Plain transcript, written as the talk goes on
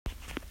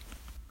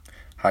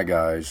Hi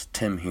guys,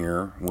 Tim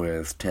here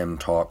with Tim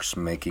Talks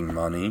Making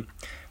Money,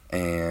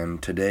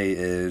 and today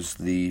is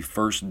the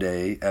first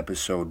day,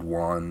 episode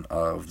 1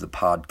 of the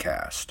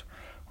podcast.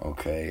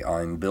 Okay,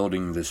 I'm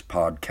building this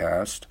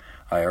podcast.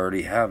 I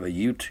already have a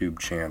YouTube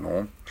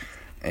channel,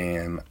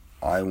 and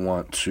I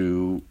want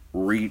to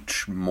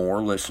reach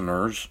more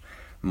listeners,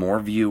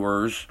 more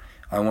viewers.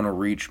 I want to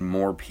reach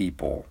more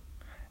people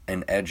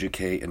and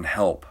educate and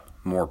help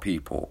more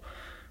people,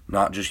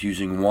 not just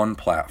using one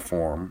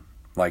platform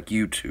like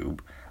YouTube.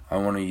 I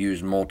want to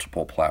use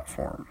multiple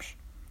platforms.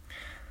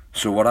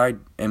 So what I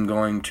am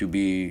going to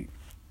be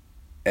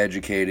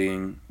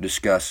educating,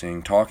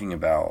 discussing, talking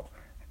about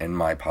in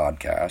my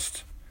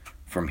podcast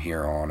from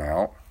here on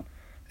out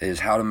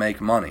is how to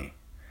make money.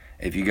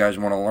 If you guys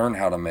want to learn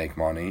how to make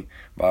money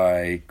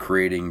by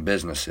creating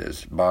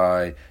businesses,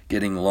 by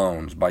getting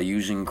loans, by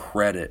using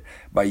credit,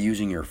 by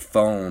using your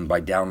phone, by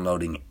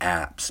downloading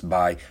apps,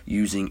 by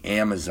using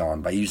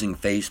Amazon, by using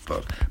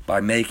Facebook, by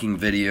making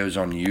videos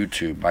on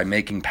YouTube, by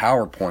making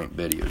PowerPoint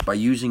videos, by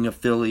using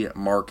affiliate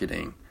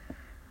marketing,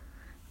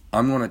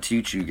 I'm going to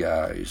teach you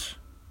guys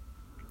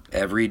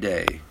every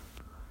day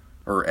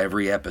or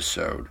every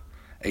episode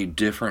a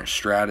different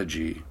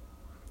strategy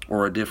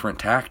or a different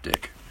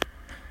tactic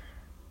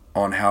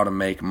on how to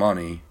make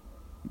money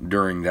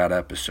during that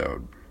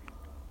episode.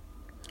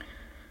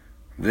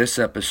 This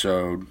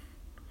episode,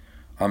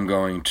 I'm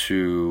going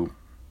to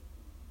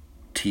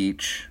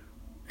teach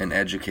and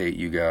educate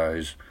you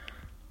guys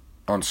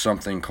on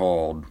something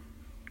called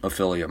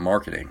affiliate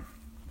marketing.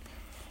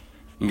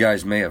 You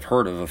guys may have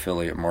heard of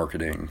affiliate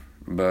marketing,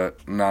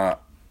 but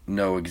not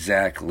know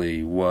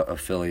exactly what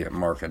affiliate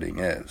marketing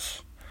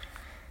is.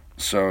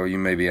 So you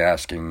may be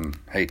asking,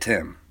 hey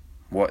Tim,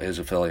 what is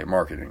affiliate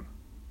marketing?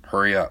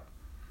 Hurry up.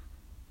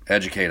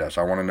 Educate us.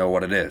 I want to know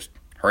what it is.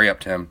 Hurry up,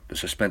 Tim. The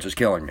suspense is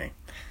killing me.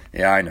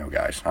 Yeah, I know,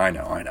 guys. I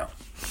know.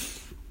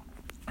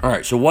 All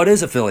right, so what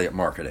is affiliate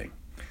marketing?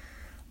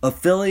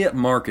 Affiliate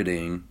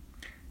marketing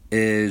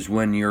is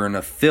when you're an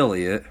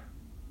affiliate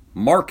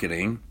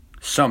marketing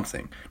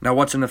something. Now,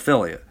 what's an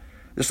affiliate?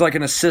 It's like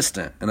an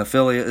assistant. An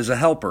affiliate is a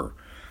helper,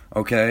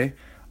 okay?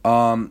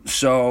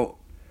 So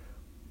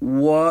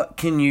what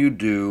can you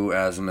do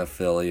as an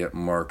affiliate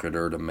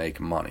marketer to make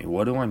money?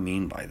 What do I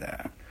mean by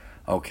that?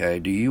 Okay,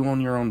 do you own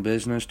your own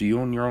business? Do you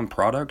own your own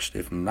products?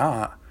 If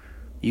not,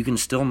 you can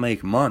still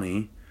make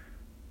money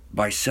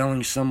by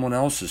selling someone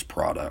else's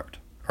product,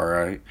 all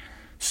right?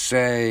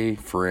 Say,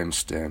 for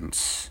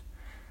instance,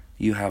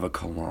 you have a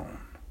cologne.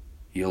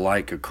 You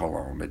like a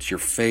cologne. It's your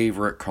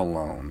favorite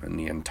cologne in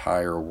the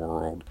entire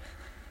world.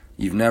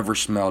 You've never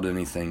smelled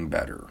anything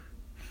better.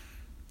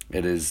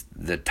 It is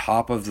the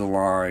top of the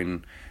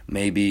line.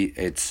 Maybe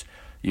it's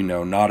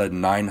not a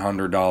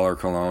 $900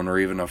 cologne or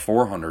even a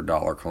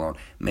 $400 cologne.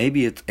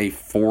 Maybe it's a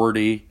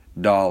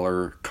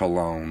 $40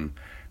 cologne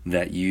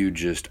that you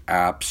just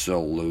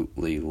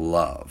absolutely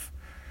love.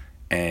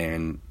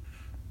 And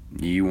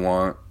you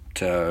want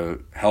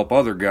to help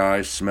other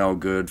guys smell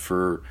good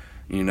for,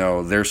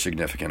 their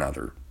significant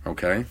other,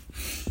 okay?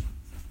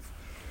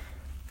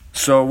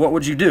 So what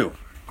would you do?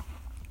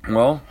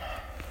 Well,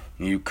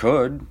 you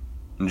could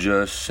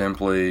just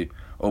simply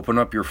open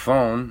up your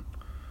phone,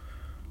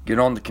 get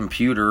on the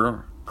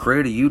computer,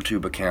 create a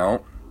YouTube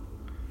account,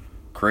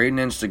 create an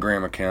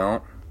Instagram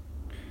account,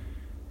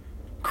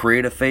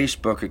 create a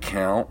Facebook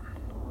account,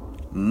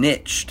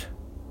 niched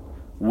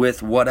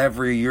with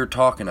whatever you're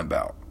talking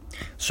about.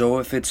 So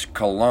if it's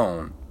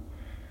cologne,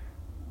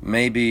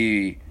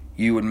 maybe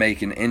you would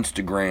make an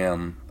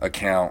Instagram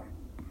account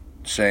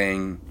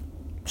saying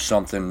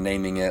something,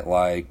 naming it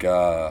like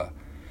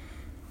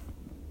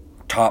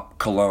top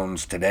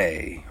colognes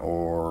today,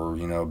 or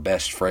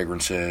best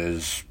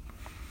fragrances,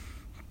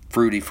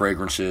 fruity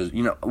fragrances,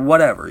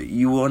 whatever.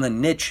 You want to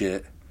niche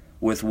it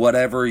with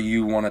whatever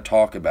you want to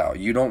talk about.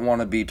 You don't want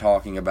to be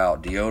talking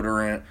about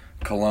deodorant,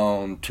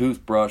 cologne,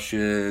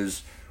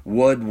 toothbrushes,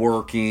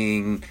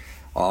 woodworking,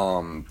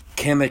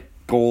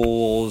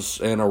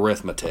 chemicals, and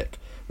arithmetic.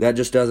 That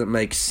just doesn't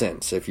make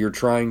sense. If you're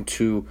trying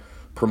to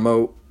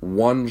promote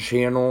one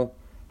channel,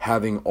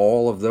 having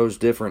all of those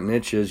different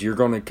niches, you're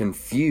going to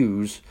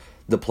confuse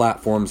the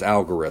platform's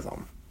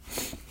algorithm.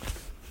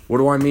 What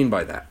do I mean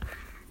by that?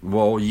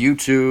 Well,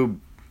 YouTube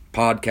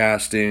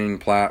podcasting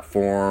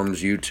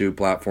platforms, YouTube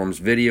platforms,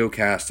 video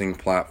casting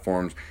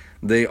platforms,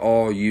 they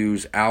all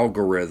use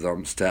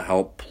algorithms to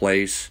help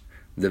place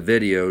the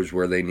videos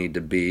where they need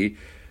to be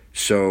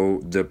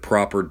so the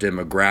proper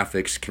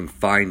demographics can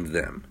find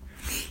them.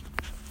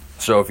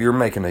 So if you're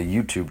making a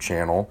YouTube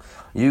channel,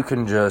 you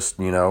can just,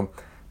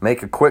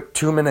 make a quick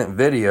 2-minute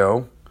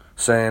video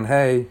saying,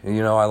 hey,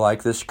 I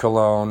like this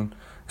cologne.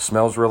 It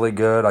smells really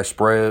good. I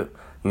spray it,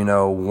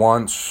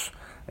 once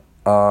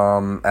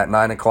at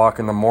 9 o'clock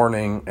in the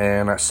morning,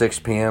 and at 6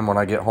 p.m. when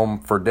I get home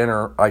for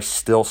dinner, I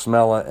still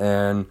smell it,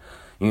 and,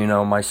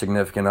 my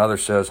significant other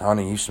says,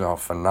 honey, you smell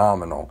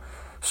phenomenal.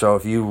 So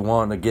if you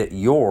want to get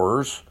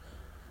yours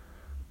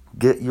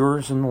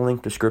in the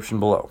link description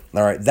below.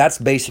 All right, that's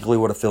basically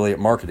what affiliate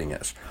marketing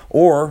is.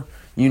 Or,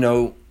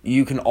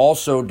 you can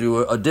also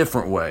do it a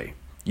different way.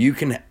 You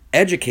can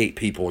educate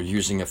people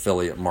using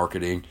affiliate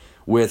marketing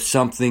with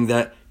something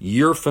that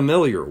you're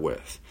familiar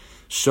with.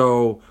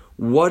 So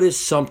what is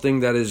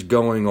something that is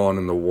going on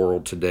in the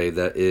world today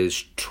that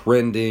is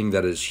trending,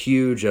 that is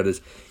huge, that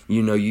is,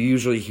 you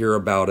usually hear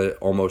about it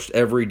almost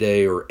every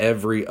day or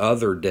every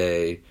other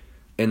day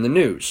in the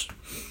news?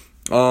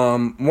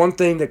 One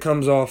thing that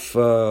comes off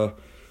to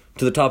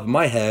the top of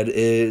my head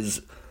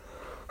is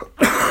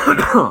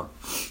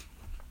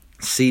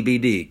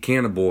CBD,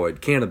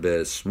 cannabinoid,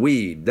 cannabis,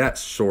 weed, that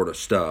sort of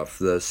stuff.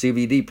 The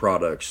CBD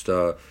products.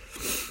 The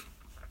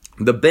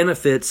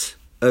benefits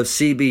of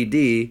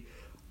CBD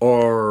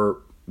are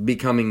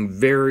becoming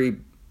very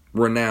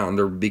renowned.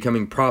 They're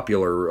becoming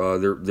popular.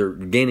 They're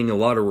gaining a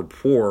lot of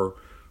rapport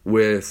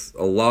with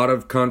a lot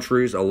of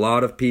countries, a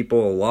lot of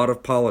people, a lot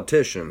of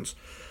politicians.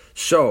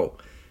 So,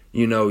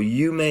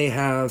 you may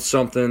have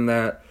something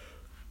that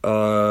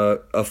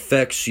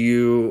affects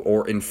you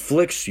or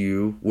inflicts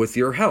you with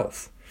your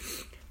health.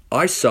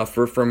 I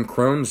suffer from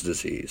Crohn's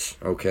disease,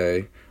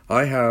 okay?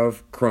 I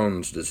have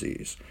Crohn's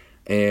disease.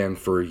 And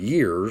for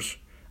years,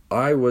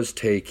 I was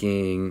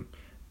taking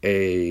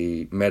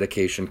a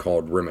medication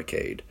called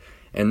Remicade.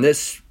 And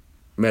this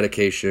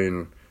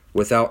medication,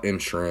 without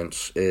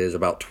insurance, is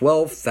about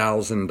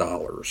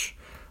 $12,000,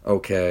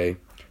 okay?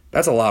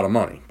 That's a lot of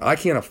money. I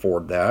can't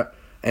afford that.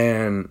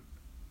 And,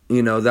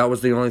 that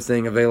was the only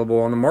thing available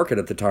on the market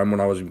at the time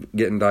when I was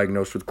getting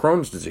diagnosed with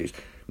Crohn's disease.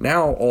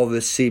 Now, all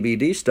this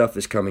CBD stuff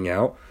is coming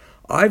out.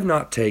 I've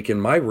not taken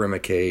my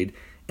Remicade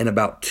in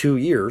about 2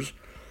 years.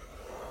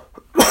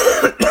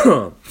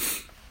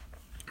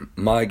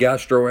 My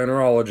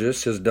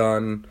gastroenterologist has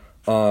done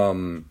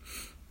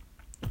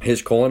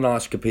his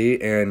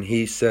colonoscopy, and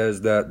he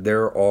says that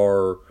there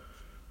are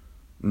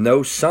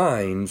no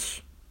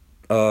signs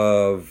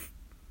of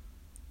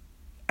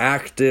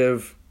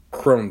active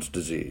Crohn's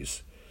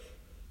disease.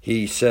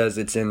 He says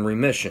it's in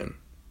remission.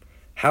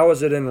 How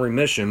is it in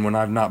remission when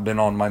I've not been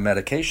on my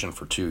medication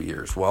for 2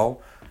 years?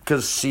 Well,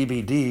 because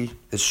CBD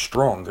is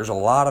strong. There's a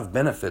lot of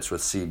benefits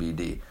with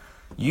CBD.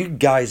 You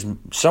guys,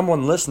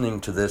 someone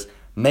listening to this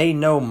may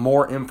know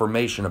more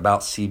information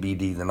about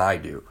CBD than I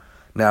do.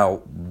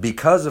 Now,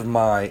 because of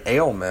my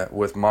ailment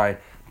with my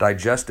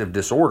digestive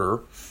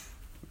disorder,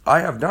 I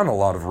have done a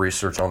lot of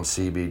research on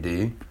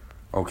CBD,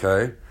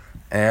 okay?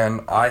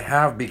 And I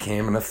have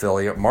become an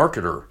affiliate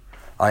marketer.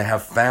 I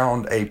have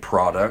found a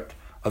product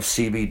of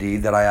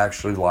CBD that I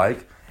actually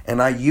like,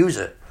 and I use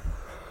it.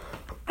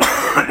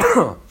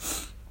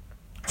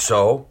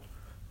 So,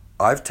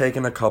 I've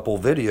taken a couple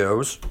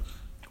videos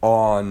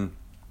on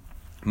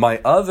my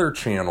other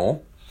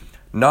channel,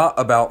 not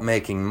about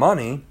making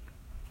money,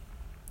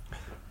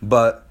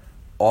 but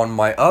on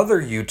my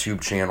other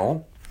YouTube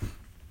channel,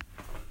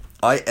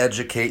 I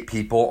educate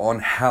people on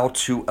how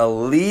to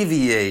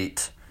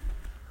alleviate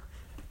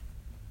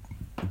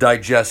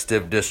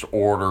digestive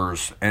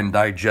disorders and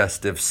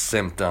digestive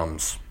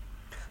symptoms.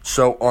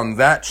 So on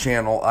that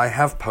channel, I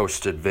have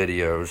posted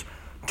videos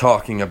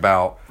talking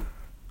about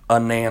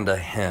Ananda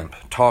hemp,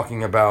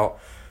 talking about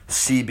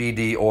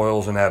CBD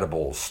oils and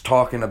edibles,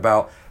 talking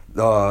about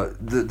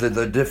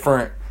the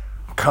different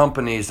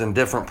companies and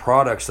different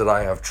products that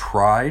I have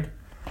tried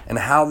and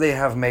how they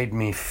have made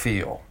me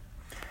feel.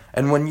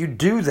 And when you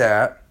do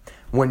that,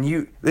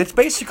 it's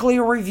basically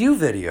a review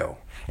video.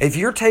 If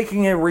you're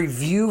taking a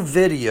review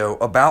video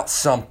about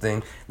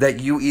something that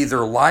you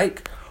either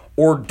like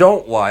or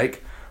don't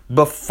like,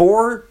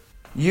 before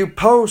you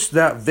post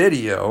the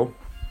video,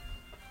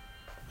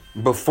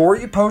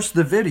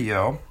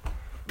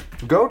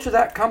 go to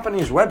that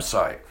company's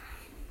website.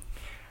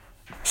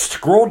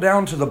 Scroll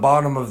down to the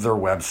bottom of their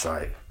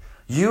website.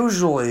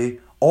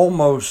 Usually,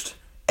 almost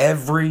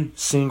every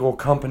single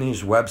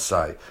company's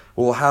website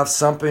will have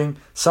something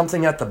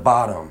at the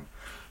bottom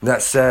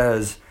that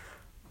says,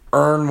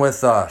 earn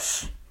with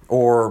us,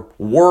 or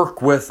work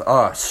with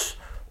us,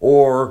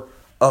 or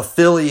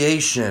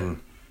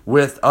affiliation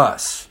with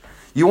us.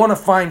 You want to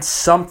find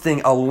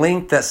a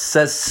link that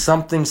says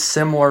something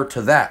similar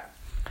to that.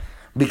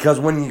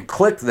 Because when you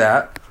click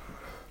that,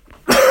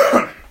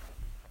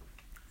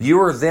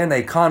 you are then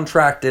a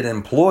contracted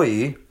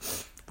employee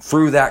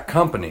through that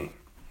company.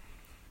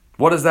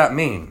 What does that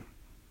mean?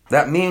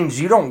 That means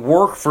you don't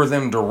work for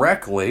them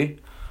directly,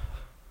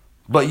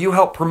 but you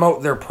help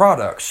promote their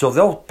products. So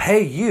they'll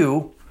pay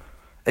you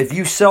if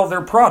you sell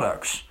their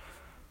products.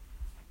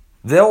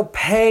 They'll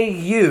pay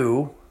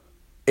you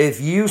if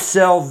you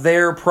sell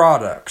their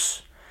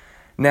products.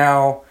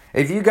 Now,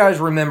 if you guys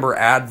remember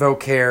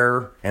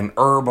Advocare and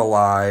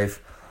Herbalife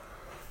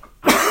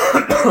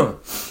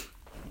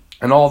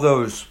and all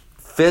those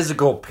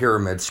physical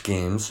pyramid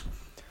schemes,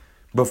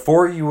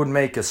 before you would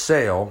make a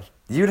sale,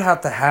 you'd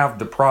have to have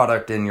the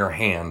product in your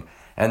hand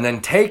and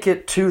then take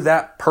it to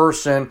that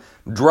person,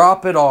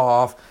 drop it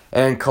off,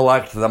 and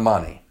collect the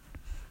money.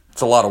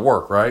 It's a lot of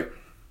work, right?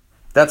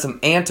 That's an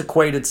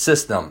antiquated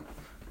system.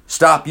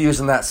 Stop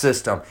using that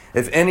system.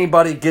 If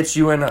anybody gets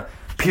you in a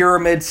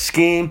pyramid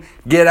scheme,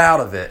 get out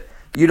of it.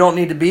 You don't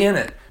need to be in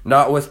it.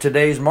 Not with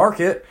today's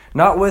market,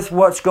 Not with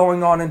what's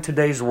going on in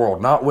today's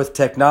world. Not with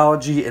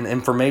technology and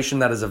information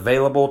that is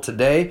available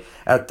today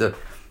at the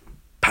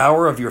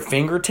power of your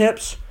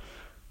fingertips.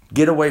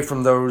 Get away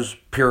from those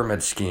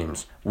pyramid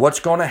schemes. What's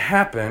going to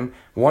happen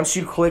once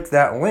you click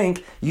that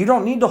link, you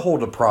don't need to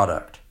hold a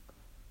product.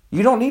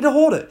 You don't need to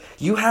hold it.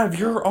 You have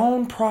your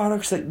own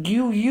products that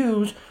you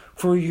use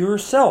for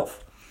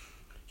yourself.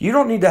 You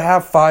don't need to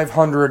have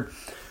 500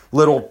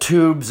 little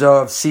tubes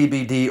of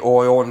CBD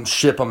oil and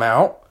ship them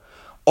out.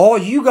 All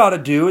you got to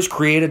do is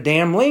create a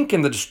damn link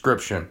in the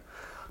description.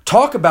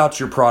 Talk about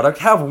your product.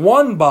 Have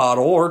 1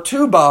 bottle or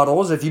 2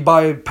 bottles. If you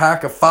buy a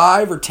pack of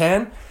 5 or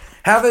 10,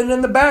 have it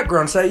in the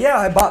background. Say, yeah,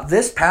 I bought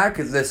this pack,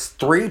 this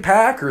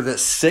 3-pack or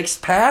this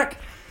 6-pack.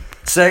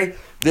 Say,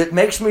 that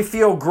makes me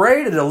feel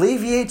great. It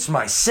alleviates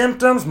my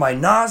symptoms. My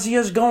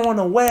nausea's going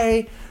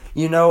away.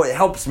 It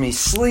helps me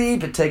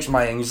sleep. It takes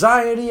my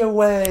anxiety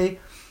away.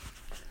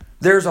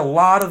 There's a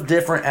lot of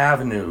different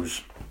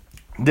avenues,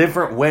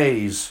 different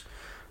ways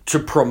to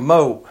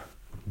promote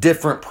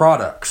different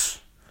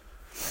products.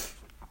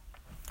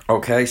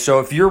 Okay, so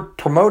if you're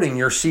promoting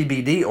your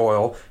CBD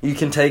oil, you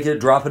can take it,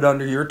 drop it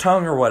under your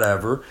tongue or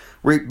whatever,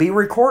 be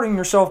recording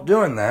yourself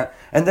doing that,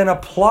 and then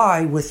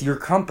apply with your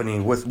company,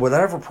 with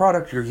whatever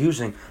product you're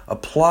using,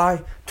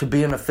 apply to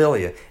be an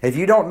affiliate. If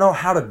you don't know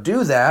how to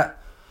do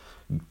that,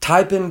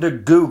 type into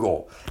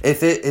Google.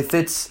 If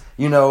it's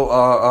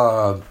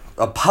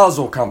a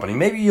puzzle company,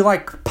 maybe you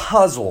like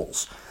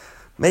puzzles,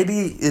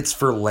 maybe it's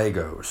for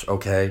Legos,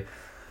 okay?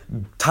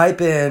 Type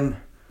in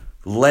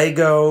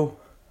Lego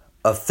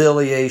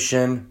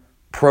affiliation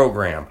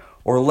program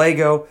or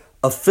Lego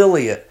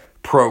affiliate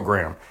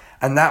program,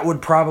 and that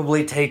would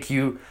probably take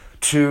you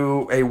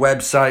to a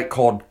website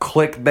called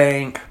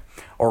ClickBank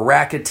or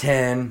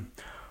Rakuten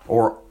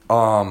or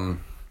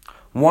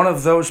one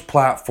of those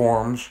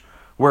platforms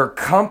where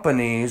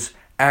companies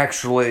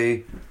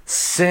actually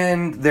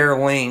send their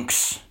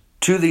links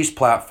to these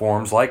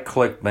platforms like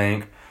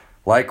ClickBank,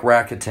 like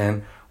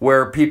Rakuten,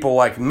 where people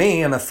like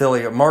me, an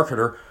affiliate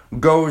marketer,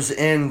 goes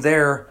in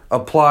there,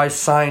 applies,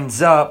 signs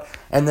up,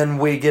 and then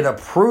we get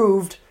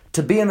approved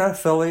to be an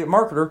affiliate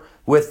marketer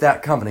with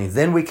that company.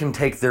 Then we can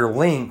take their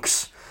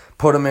links,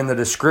 put them in the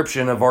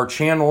description of our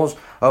channels,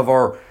 of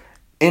our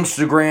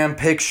Instagram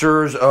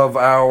pictures, of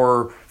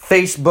our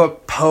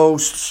Facebook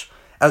posts.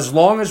 As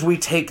long as we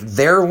take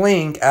their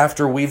link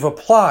after we've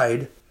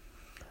applied,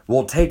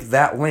 we'll take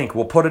that link,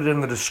 we'll put it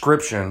in the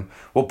description,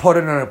 we'll put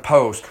it in a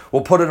post,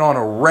 we'll put it on a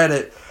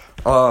Reddit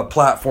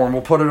platform,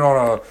 we'll put it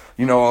on a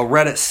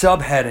Reddit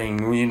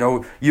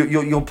subheading,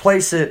 you'll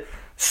place it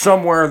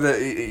somewhere that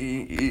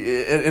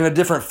in a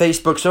different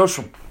Facebook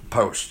social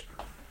post.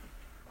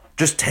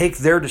 Just take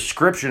their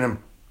description and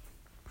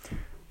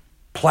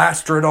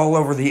plaster it all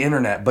over the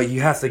internet, but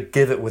you have to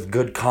give it with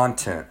good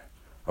content,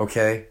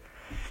 okay?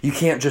 You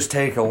can't just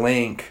take a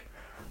link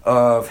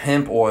of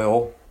hemp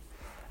oil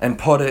and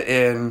put it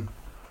in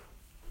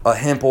a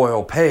hemp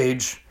oil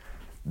page.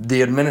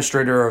 The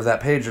administrator of that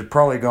page is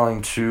probably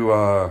going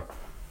to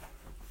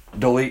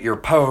delete your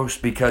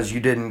post because you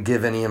didn't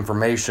give any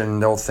information.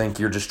 They'll think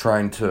you're just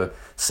trying to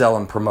sell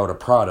and promote a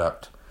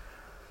product.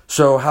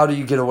 So how do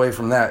you get away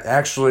from that?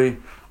 Actually,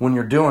 when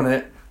you're doing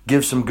it,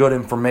 give some good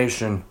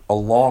information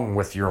along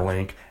with your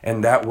link,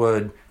 and that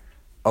would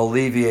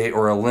alleviate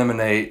or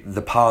eliminate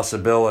the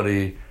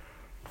possibility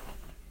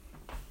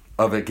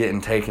of it getting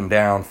taken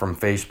down from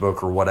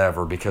Facebook or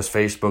whatever, because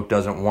Facebook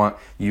doesn't want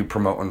you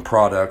promoting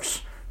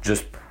products.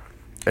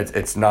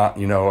 It's not,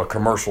 a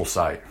commercial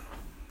site.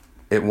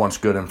 It wants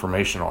good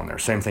information on there.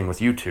 Same thing with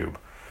YouTube.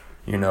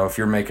 If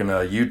you're making a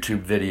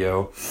YouTube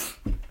video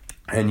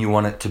and you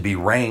want it to be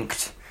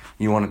ranked,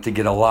 you want it to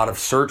get a lot of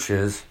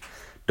searches,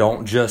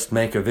 don't just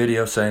make a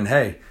video saying,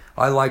 hey,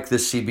 I like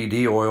this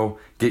CBD oil,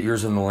 get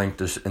yours in the link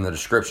in the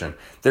description.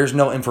 There's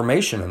no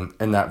information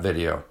in that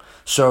video.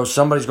 So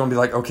somebody's going to be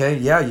like, okay,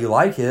 yeah, you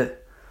like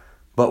it,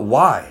 but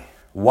why?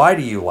 Why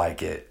do you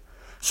like it?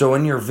 So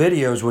in your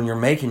videos, when you're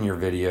making your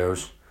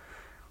videos,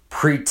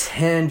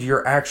 pretend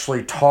you're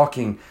actually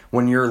talking.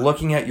 When you're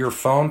looking at your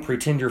phone,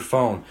 pretend your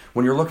phone.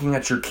 When you're looking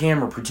at your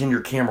camera, pretend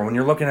your camera. When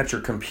you're looking at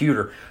your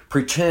computer,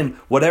 pretend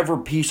whatever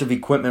piece of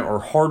equipment or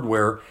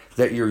hardware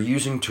that you're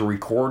using to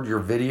record your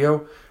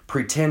video,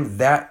 pretend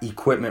that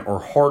equipment or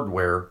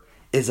hardware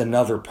is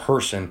another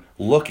person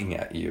looking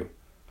at you.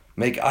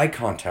 Make eye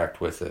contact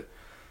with it.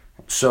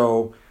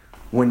 So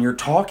when you're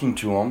talking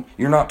to them,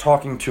 you're not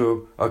talking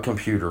to a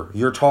computer.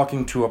 You're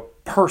talking to a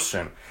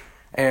person.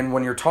 And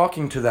when you're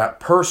talking to that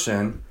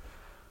person,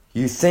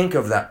 you think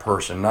of that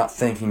person, not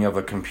thinking of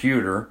a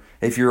computer.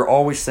 If you're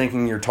always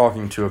thinking you're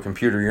talking to a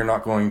computer, you're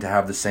not going to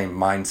have the same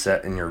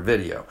mindset in your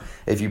video.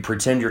 If you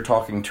pretend you're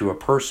talking to a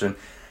person,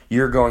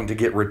 you're going to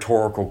get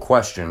rhetorical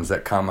questions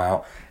that come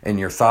out in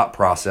your thought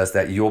process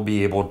that you'll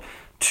be able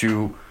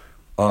to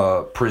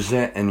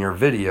present in your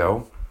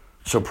video.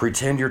 So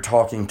pretend you're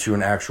talking to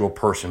an actual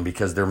person,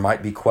 because there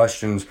might be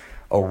questions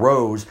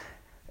arose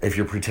if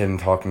you're pretending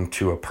talking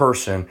to a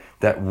person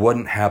that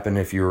wouldn't happen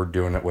if you were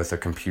doing it with a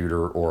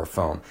computer or a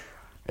phone,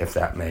 if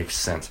that makes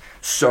sense.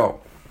 So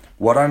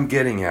What I'm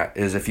getting at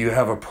is if you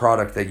have a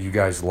product that you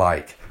guys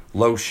like,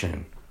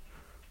 lotion,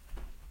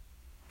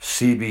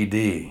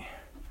 CBD,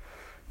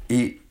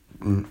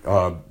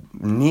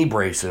 knee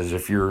braces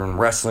if you're in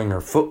wrestling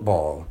or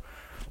football,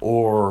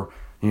 or,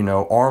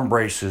 arm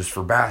braces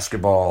for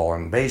basketball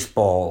and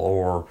baseball,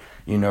 or,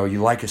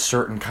 you like a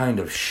certain kind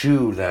of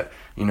shoe that,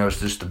 is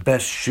just the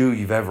best shoe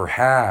you've ever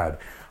had,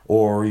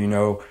 or,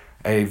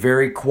 a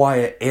very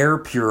quiet air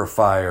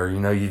purifier.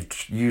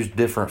 You've used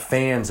different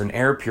fans and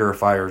air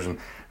purifiers, and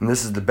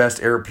this is the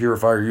best air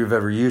purifier you've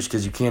ever used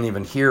because you can't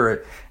even hear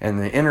it, and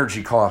the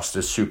energy cost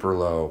is super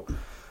low.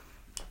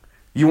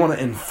 You want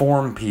to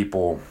inform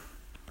people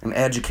and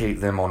educate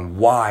them on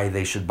why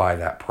they should buy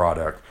that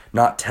product,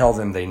 not tell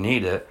them they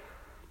need it.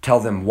 Tell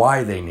them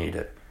why they need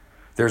it.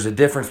 There's a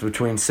difference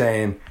between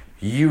saying,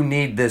 you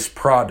need this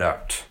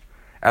product,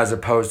 as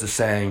opposed to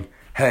saying,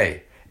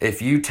 hey,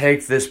 if you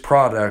take this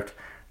product,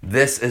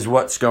 this is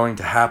what's going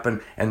to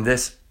happen, and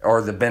this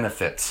are the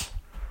benefits.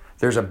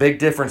 There's a big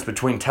difference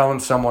between telling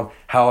someone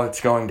how it's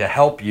going to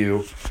help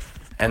you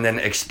and then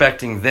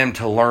expecting them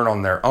to learn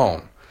on their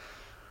own.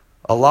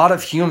 A lot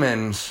of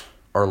humans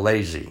are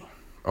lazy,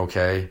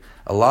 okay?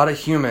 A lot of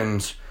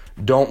humans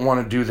don't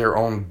want to do their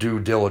own due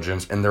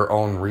diligence and their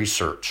own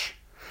research.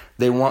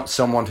 They want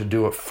someone to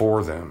do it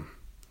for them.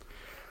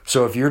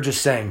 So if you're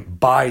just saying,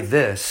 buy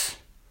this,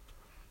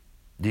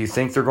 do you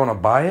think they're going to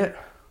buy it?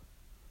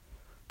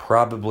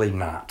 Probably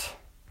not.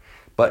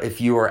 But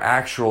if you are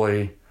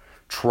actually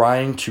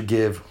trying to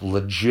give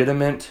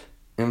legitimate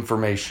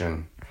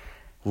information,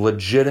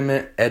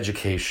 legitimate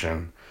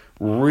education,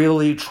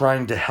 really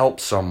trying to help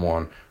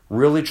someone,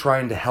 really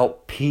trying to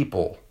help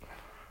people,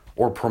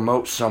 or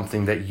promote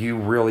something that you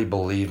really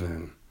believe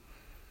in,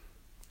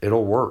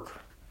 it'll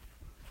work.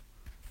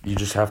 You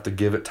just have to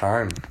give it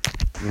time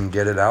and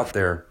get it out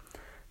there.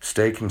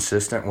 Stay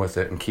consistent with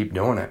it and keep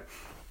doing it.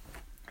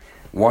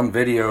 One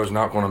video is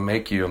not going to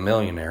make you a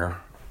millionaire.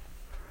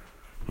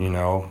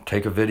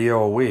 Take a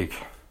video a week.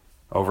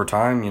 Over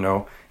time,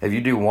 if you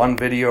do one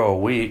video a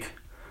week,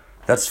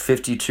 that's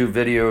 52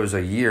 videos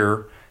a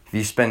year. If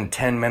you spend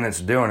 10 minutes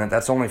doing it,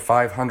 that's only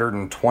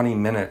 520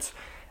 minutes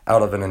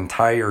out of an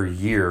entire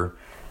year.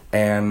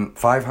 And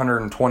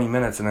 520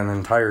 minutes in an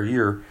entire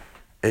year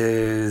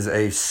is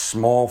a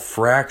small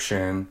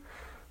fraction,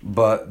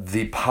 but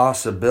the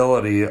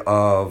possibility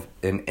of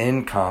an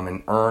income,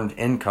 an earned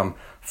income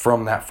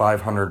from that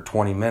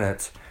 520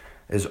 minutes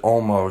is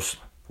almost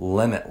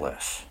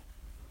limitless.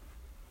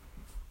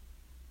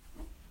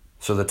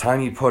 So the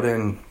time you put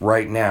in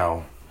right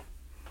now,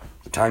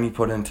 the time you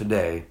put in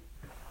today,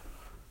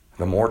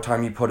 the more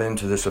time you put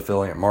into this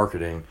affiliate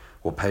marketing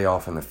will pay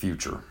off in the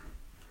future.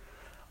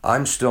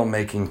 I'm still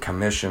making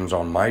commissions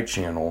on my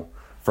channel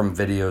from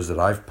videos that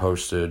I've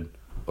posted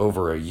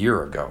over a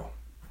year ago.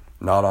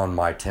 Not on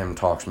my Tim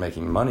Talks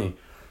Making Money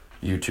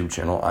YouTube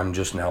channel. I'm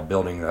just now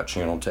building that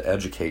channel to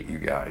educate you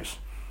guys.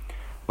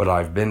 But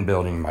I've been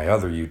building my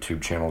other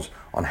YouTube channels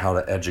on how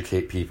to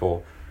educate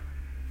people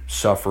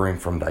suffering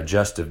from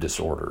digestive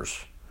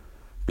disorders.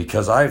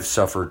 Because I've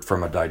suffered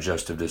from a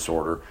digestive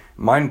disorder,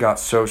 mine got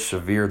so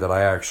severe that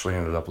I actually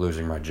ended up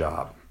losing my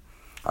job.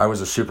 I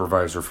was a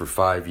supervisor for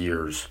 5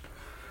 years.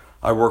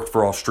 I worked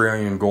for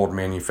Australian Gold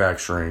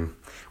Manufacturing.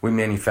 We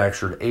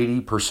manufactured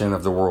 80%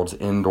 of the world's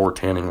indoor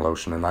tanning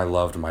lotion, and I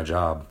loved my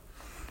job.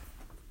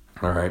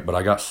 All right, but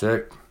I got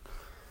sick,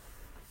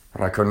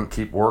 and I couldn't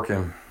keep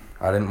working.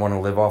 I didn't want to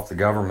live off the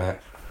government.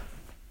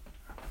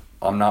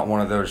 I'm not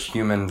one of those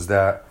humans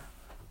that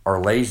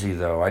are lazy,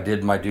 though. I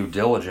did my due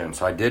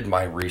diligence. I did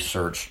my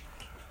research.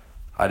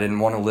 I didn't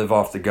want to live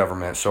off the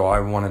government, so I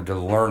wanted to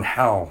learn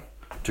how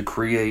to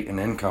create an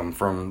income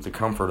from the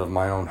comfort of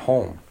my own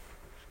home.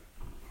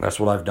 That's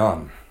what I've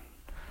done.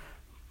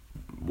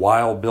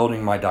 While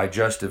building my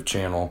digestive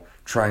channel,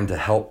 trying to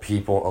help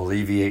people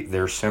alleviate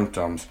their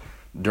symptoms,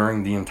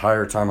 during the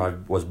entire time I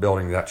was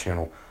building that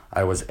channel,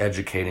 I was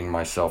educating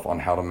myself on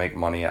how to make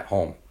money at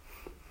home.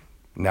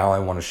 Now I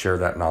want to share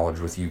that knowledge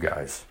with you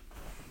guys.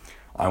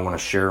 I want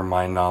to share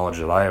my knowledge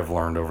that I have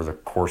learned over the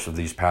course of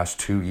these past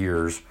 2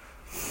 years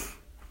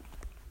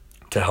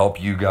to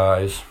help you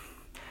guys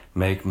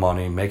make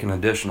money, make an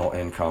additional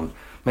income,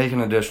 make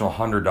an additional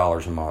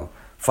 $100 a month,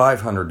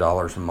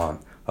 $500 a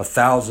month,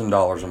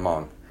 $1,000 a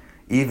month,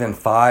 even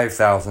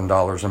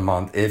 $5,000 a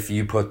month if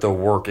you put the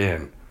work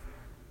in.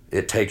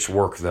 It takes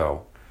work,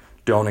 though.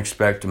 Don't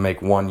expect to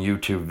make one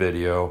YouTube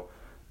video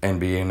and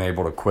being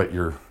able to quit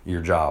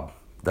your job.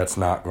 That's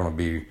not going to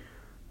be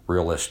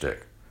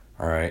realistic.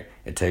 All right?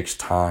 It takes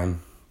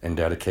time and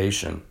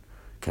dedication,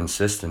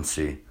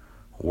 consistency,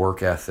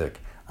 work ethic.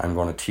 I'm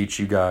going to teach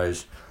you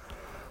guys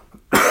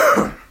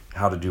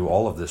how to do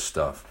all of this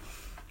stuff.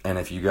 And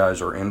if you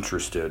guys are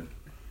interested,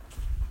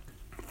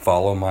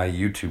 follow my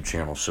YouTube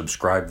channel,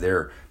 subscribe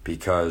there,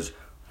 because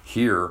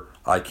here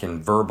I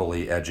can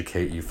verbally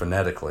educate you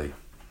phonetically.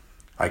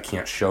 I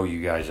can't show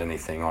you guys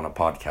anything on a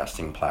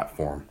podcasting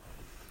platform.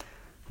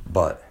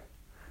 But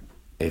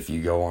if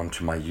you go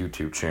onto my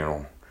YouTube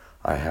channel,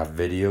 I have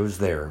videos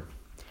there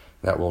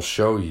that will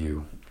show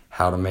you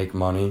how to make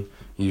money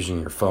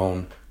using your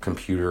phone,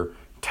 computer,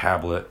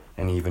 tablet,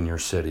 and even your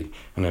city.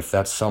 And if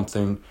that's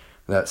something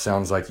that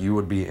sounds like you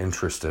would be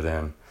interested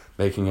in,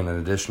 making an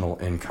additional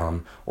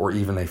income or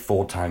even a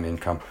full-time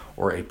income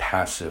or a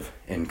passive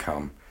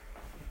income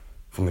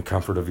from the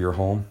comfort of your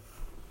home,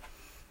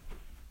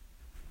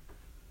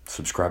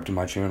 subscribe to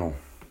my channel,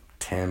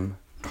 Tim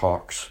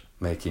Talks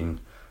Making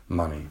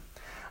Money.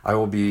 I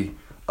will be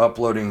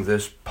uploading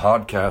this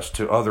podcast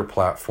to other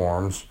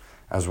platforms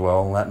as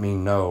well. Let me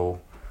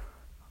know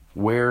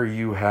where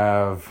you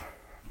have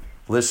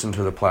listened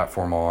to the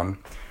platform on.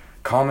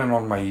 Comment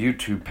on my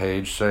YouTube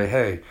page. Say,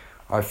 hey,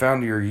 I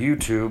found your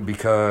YouTube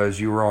because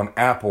you were on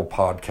Apple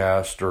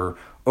Podcast or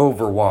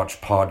Overwatch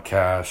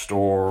Podcast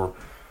or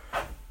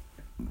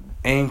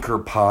Anchor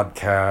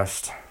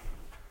Podcast.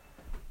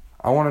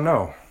 I want to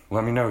know.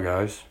 Let me know,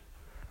 guys.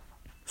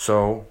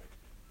 So,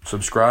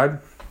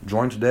 subscribe,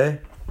 join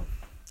today,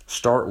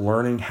 start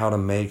learning how to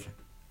make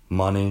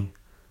money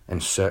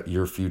and set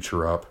your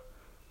future up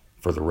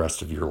for the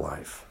rest of your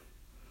life.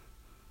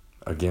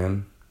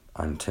 Again,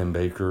 I'm Tim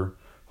Baker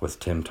with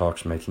Tim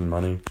Talks Making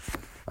Money.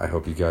 I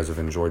hope you guys have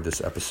enjoyed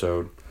this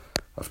episode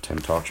of Tim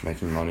Talks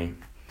Making Money.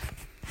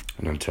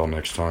 And until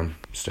next time,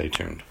 stay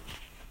tuned.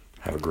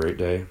 Have a great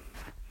day,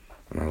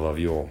 and I love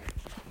you all.